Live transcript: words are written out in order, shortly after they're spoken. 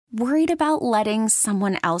Worried about letting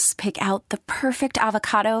someone else pick out the perfect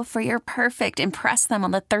avocado for your perfect impress them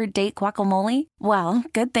on the third date guacamole? Well,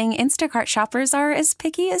 good thing Instacart shoppers are as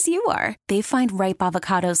picky as you are. They find ripe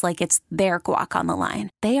avocados like it's their guac on the line.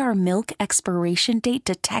 They are milk expiration date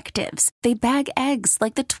detectives. They bag eggs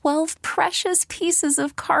like the 12 precious pieces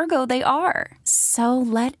of cargo they are. So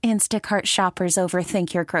let Instacart shoppers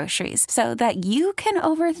overthink your groceries so that you can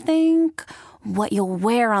overthink what you'll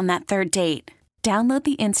wear on that third date. Download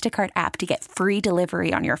the Instacart app to get free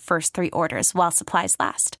delivery on your first 3 orders while supplies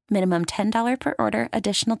last. Minimum $10 per order.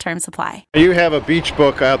 Additional terms apply. You have a beach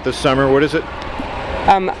book out this summer. What is it?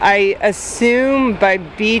 I assume by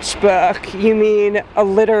beach book you mean a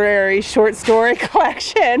literary short story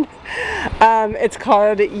collection. It's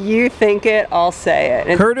called You Think It, I'll Say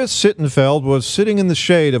It. Curtis Sittenfeld was sitting in the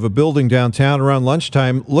shade of a building downtown around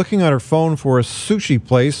lunchtime looking on her phone for a sushi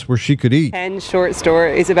place where she could eat. 10 short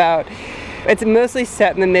stories about... It's mostly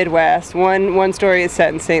set in the Midwest. One story is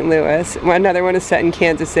set in St. Louis. Another one is set in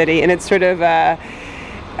Kansas City. And it's sort of a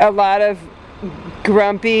lot of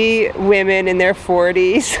grumpy women in their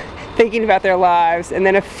 40s thinking about their lives, and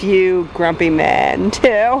then a few grumpy men,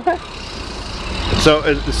 too. So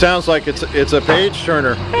it sounds like it's a page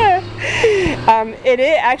turner. It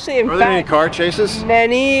is actually, in fact. Are there any car chases?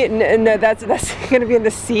 No, that's going to be in the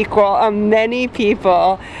sequel. Many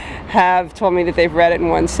people have told me that they've read it in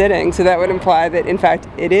one sitting, so that would imply that, in fact,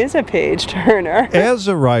 it is a page turner. As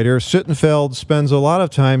a writer, Sittenfeld spends a lot of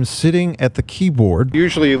time sitting at the keyboard.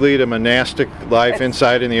 Usually you lead a monastic life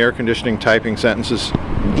inside in the air conditioning, typing sentences.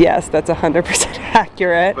 Yes, that's 100%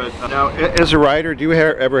 accurate. But now, as a writer, do you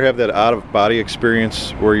ever have that out-of-body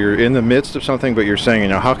experience where you're in the midst of something, but you're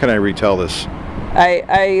saying, how can I retell this?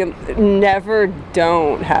 I never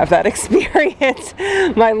don't have that experience.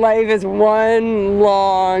 My life is one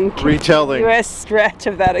long retelling, continuous stretch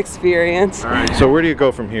of that experience. All right. So where do you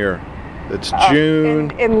go from here? It's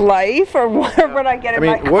June. In life, or when I get in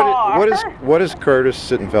my car? What does Curtis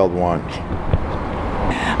Sittenfeld want?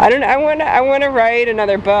 I don't know. I want to write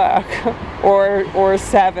another book, or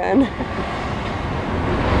 7.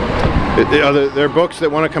 Are there books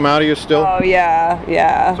that want to come out of you still? Oh,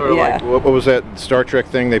 yeah. Sort of like, what was that Star Trek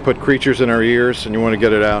thing? They put creatures in our ears and you want to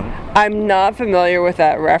get it out? I'm not familiar with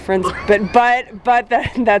that reference, but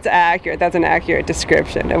that's accurate. That's an accurate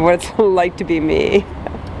description of what it's like to be me.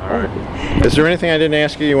 All right. Is there anything I didn't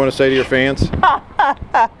ask you want to say to your fans?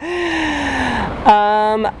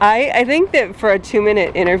 I think that for a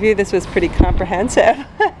 2-minute interview, this was pretty comprehensive.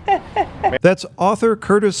 That's author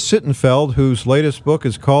Curtis Sittenfeld, whose latest book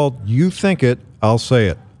is called You Think It, I'll Say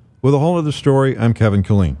It. With a whole other story, I'm Kevin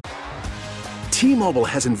Killeen. T-Mobile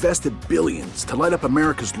has invested billions to light up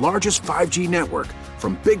America's largest 5G network,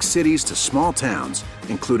 from big cities to small towns,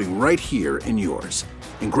 including right here in yours.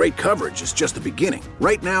 And great coverage is just the beginning.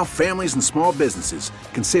 Right now, families and small businesses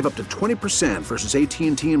can save up to 20% versus AT&T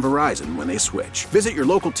and Verizon when they switch. Visit your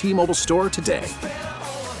local T-Mobile store today.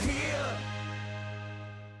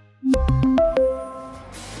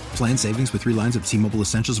 Plan savings with 3 lines of T-Mobile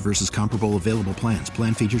Essentials versus comparable available plans.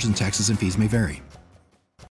 Plan features and taxes and fees may vary.